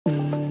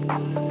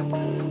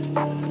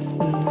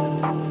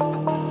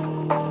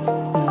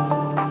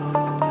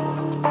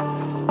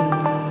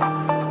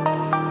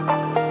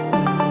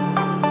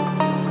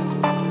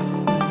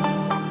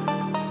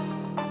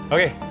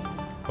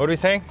What are we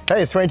saying?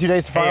 Hey, it's 22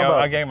 days to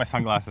FinalBout. I'm getting my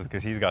sunglasses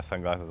because he's got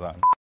sunglasses on.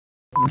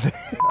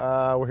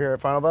 We're here at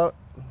FinalBout.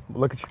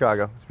 Look at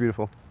Chicago. It's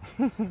beautiful.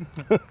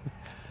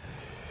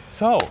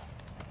 So,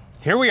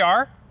 here we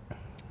are.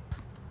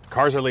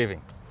 Cars are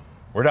leaving.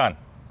 We're done.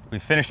 We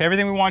finished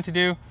everything we wanted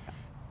to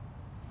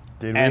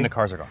do. And the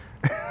cars are gone.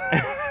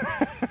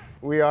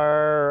 We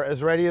are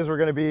as ready as we're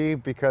going to be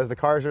because the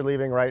cars are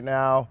leaving right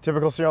now.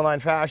 Typical Serial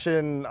 9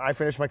 fashion. I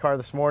finished my car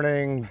this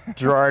morning.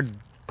 Gerard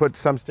put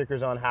some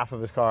stickers on half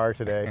of his car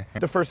today.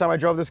 The first time I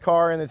drove this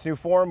car in its new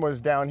form was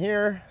down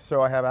here.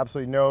 So I have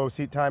absolutely no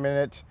seat time in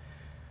it,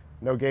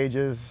 no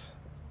gauges.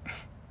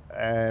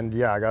 And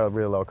yeah, I got a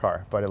really low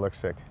car, but it looks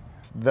sick.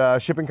 The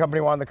shipping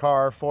company wanted the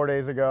car 4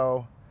 days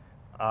ago.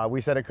 We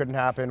said it couldn't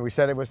happen. We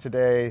said it was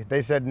today.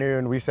 They said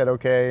noon. We said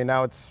okay.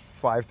 Now it's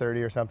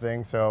 5:30 or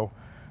something. So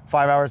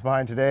 5 hours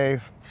behind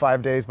today,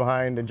 5 days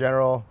behind in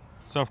general.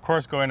 So of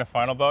course, going to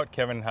FinalBout,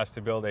 Kevin has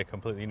to build a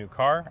completely new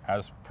car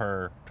as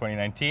per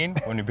 2019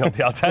 when we built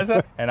the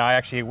Altezza. And I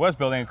actually was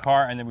building a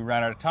car and then we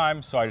ran out of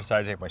time. So I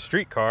decided to take my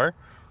street car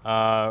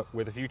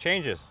with a few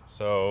changes.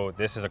 So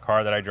this is a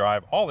car that I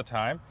drive all the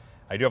time.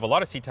 I do have a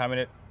lot of seat time in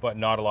it, but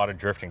not a lot of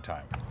drifting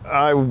time.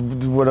 I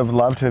would have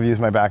loved to have used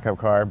my backup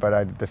car, but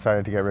I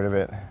decided to get rid of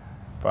it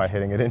by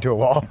hitting it into a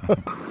wall.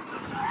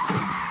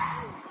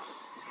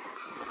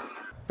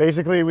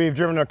 Basically, we've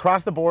driven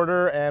across the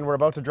border and we're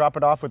about to drop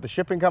it off with the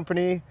shipping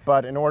company.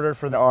 But in order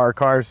for our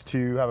cars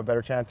to have a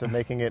better chance of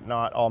making it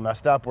not all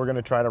messed up, we're going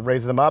to try to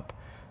raise them up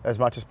as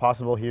much as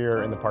possible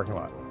here in the parking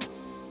lot.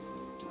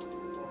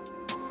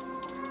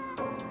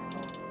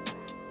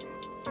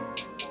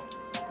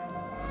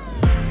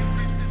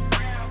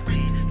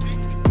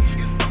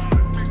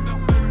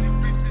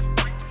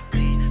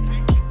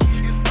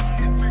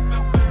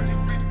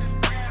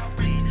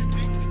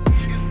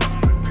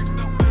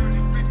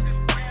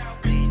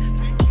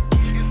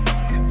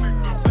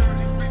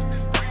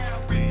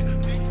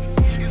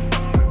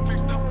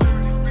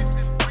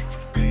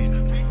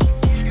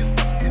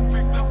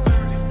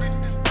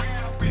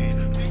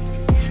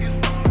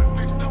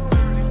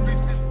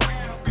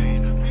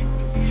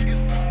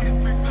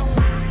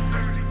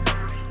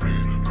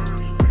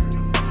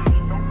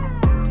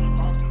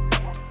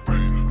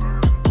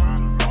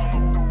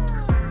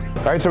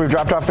 All right, so we've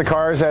dropped off the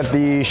cars at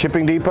the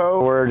shipping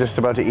depot. We're just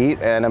about to eat,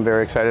 and I'm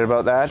very excited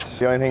about that.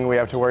 The only thing we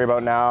have to worry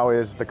about now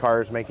is the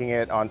cars making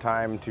it on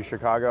time to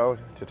Chicago,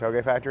 to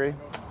Toge Factory.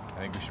 I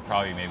think we should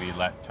probably maybe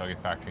let Toge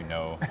Factory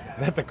know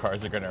that the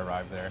cars are going to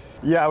arrive there.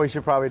 Yeah, we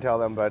should probably tell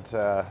them, but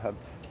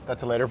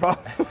that's a later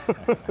problem.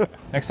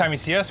 Next time you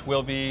see us,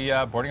 we'll be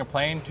boarding a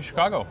plane to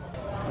Chicago.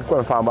 Let's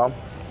go to FinalBout.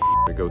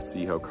 I'm gonna go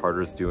see how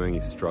Carter's doing.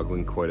 He's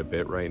struggling quite a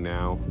bit right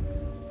now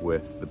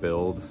with the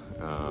build.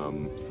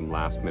 Some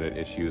last minute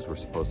issues. We're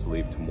supposed to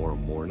leave tomorrow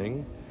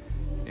morning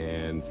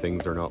and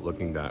things are not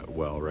looking that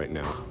well right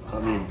now. I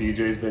mean,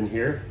 BJ's been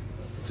here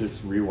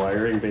just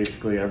rewiring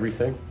basically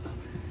everything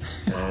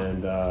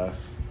and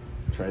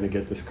trying to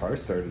get this car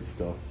started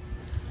still.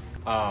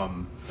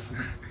 Don't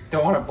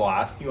want to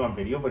blast you on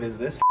video, but is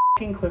this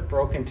f***ing clip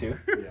broken too?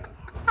 Yeah.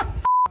 F***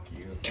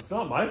 you. It's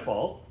not my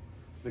fault.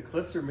 The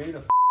clips are made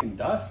of f***ing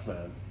dust,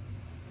 man.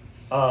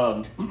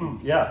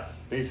 Yeah,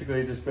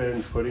 basically just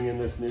been putting in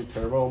this new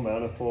turbo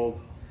manifold,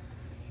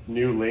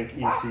 new link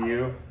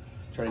ECU,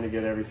 trying to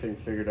get everything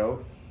figured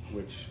out,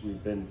 which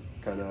we've been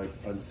kind of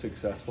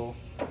unsuccessful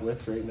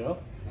with right now.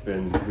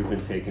 We've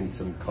been taking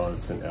some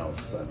constant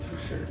L's, that's for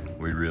sure.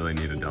 We really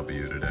need a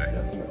W today.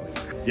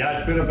 Definitely. Yeah,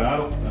 it's been a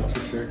battle, that's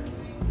for sure.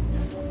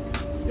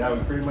 Yeah,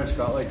 we pretty much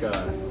got like a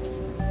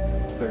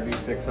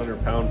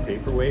 3,600 pound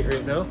paperweight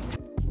right now.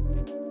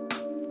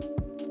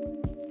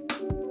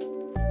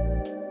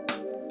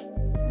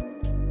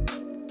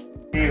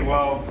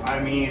 Well, I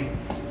mean,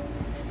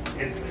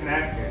 it's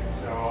connected,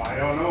 so I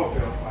don't know if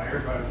it'll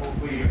fire, but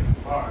hopefully it's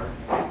far.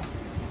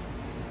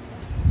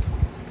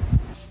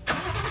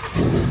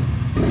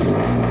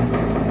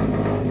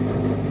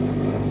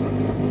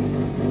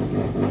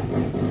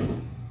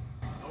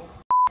 No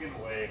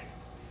f***ing way.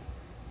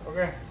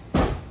 Okay.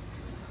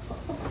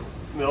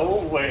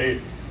 No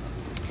way.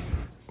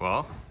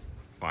 Well,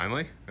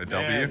 finally, a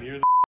Man, W. you're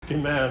the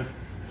f***ing man.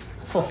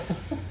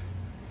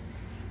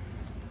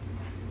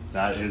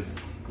 That is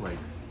like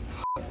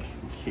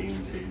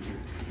game changer.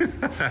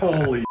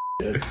 Holy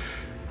shit.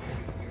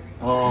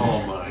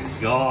 Oh my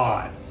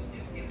god.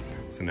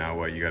 So now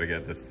what, you gotta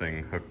get this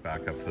thing hooked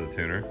back up to the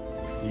tuner?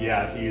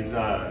 Yeah, he's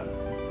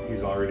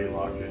already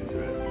locked into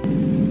it.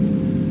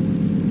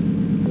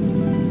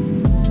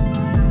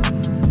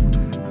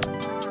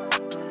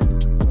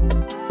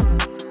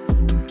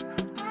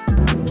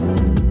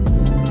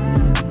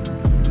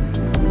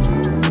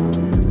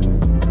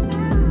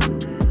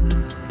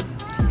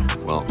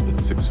 Well,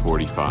 it's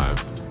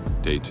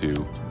 6:45, day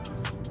 2.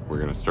 We're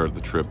gonna start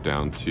the trip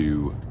down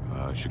to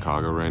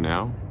Chicago right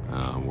now.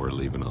 We're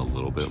leaving a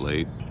little bit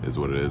late, is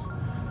what it is.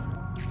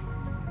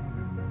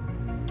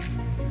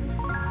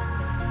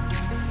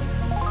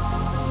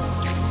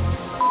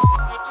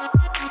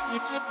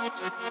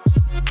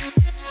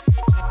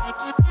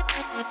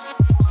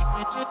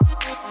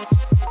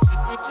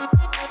 What's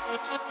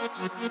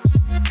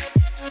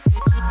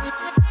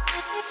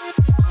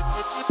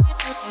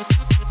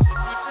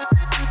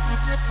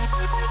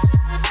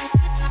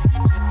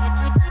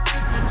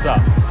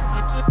up?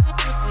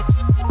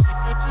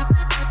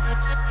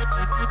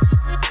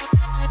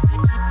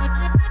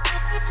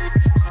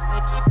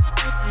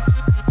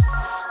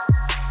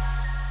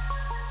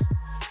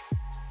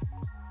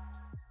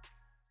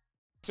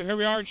 So here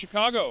we are in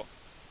Chicago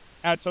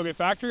at Toge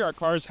Factory. Our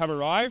cars have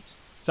arrived.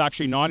 It's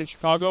actually not in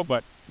Chicago,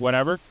 but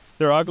whatever.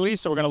 They're ugly,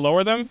 so we're gonna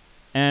lower them.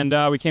 And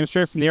we came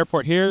straight from the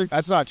airport here.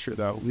 That's not true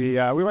though. We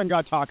went and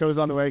got tacos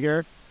on the way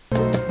here.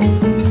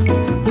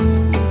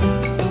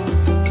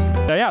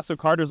 Yeah, so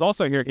Carter's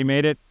also here. He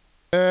made it.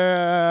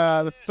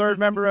 The third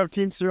member of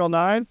Team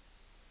SERIALNINE,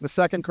 the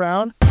second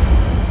crown.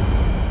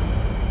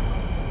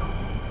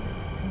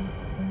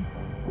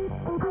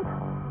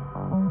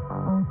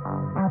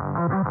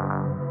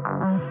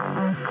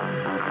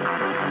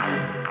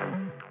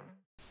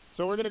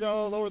 So we're gonna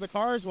go lower the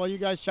cars while you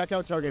guys check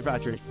out Toge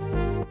Factory.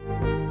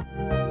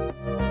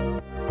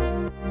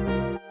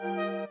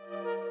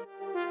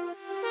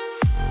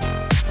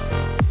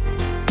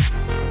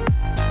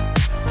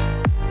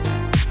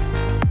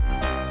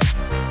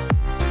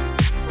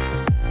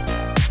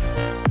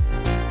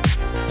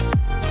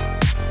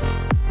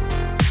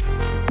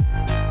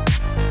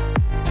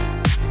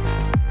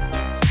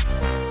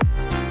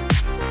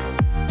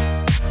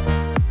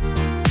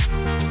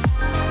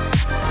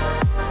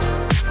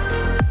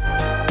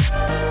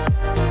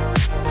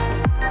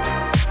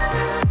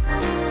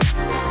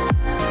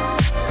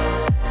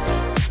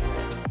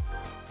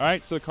 All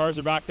right, so the cars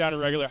are back down to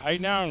regular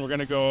height now, and we're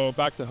gonna go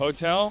back to the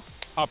hotel,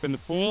 hop in the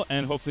pool,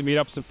 and hopefully meet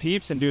up some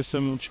peeps and do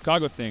some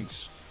Chicago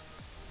things.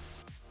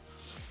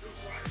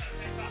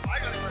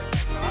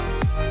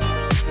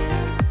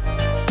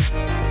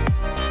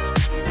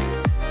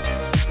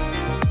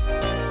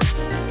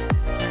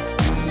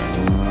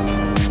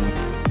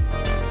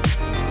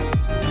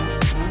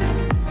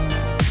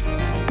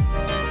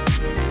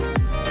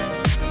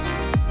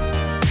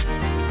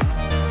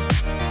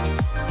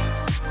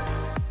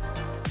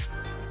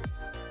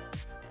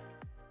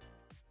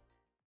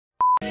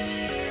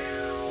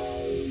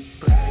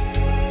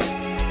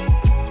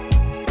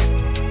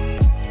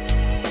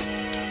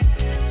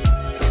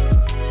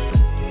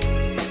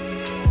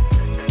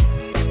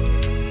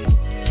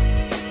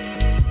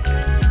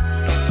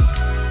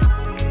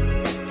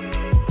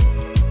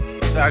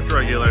 Act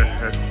regular.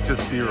 It's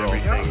just B-roll.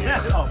 It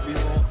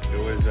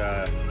was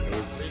a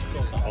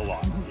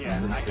lot. Yeah,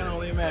 I can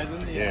only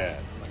imagine. Yeah,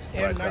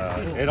 but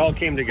it all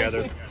came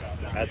together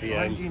at the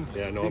end.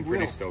 Yeah, no, I'm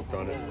pretty stoked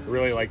on it.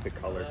 Really like the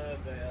color.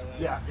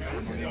 Yeah.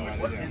 All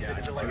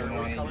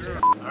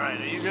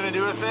right, are you gonna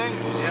do a thing?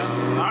 Yeah.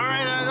 All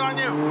right, that's on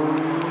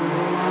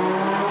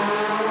you.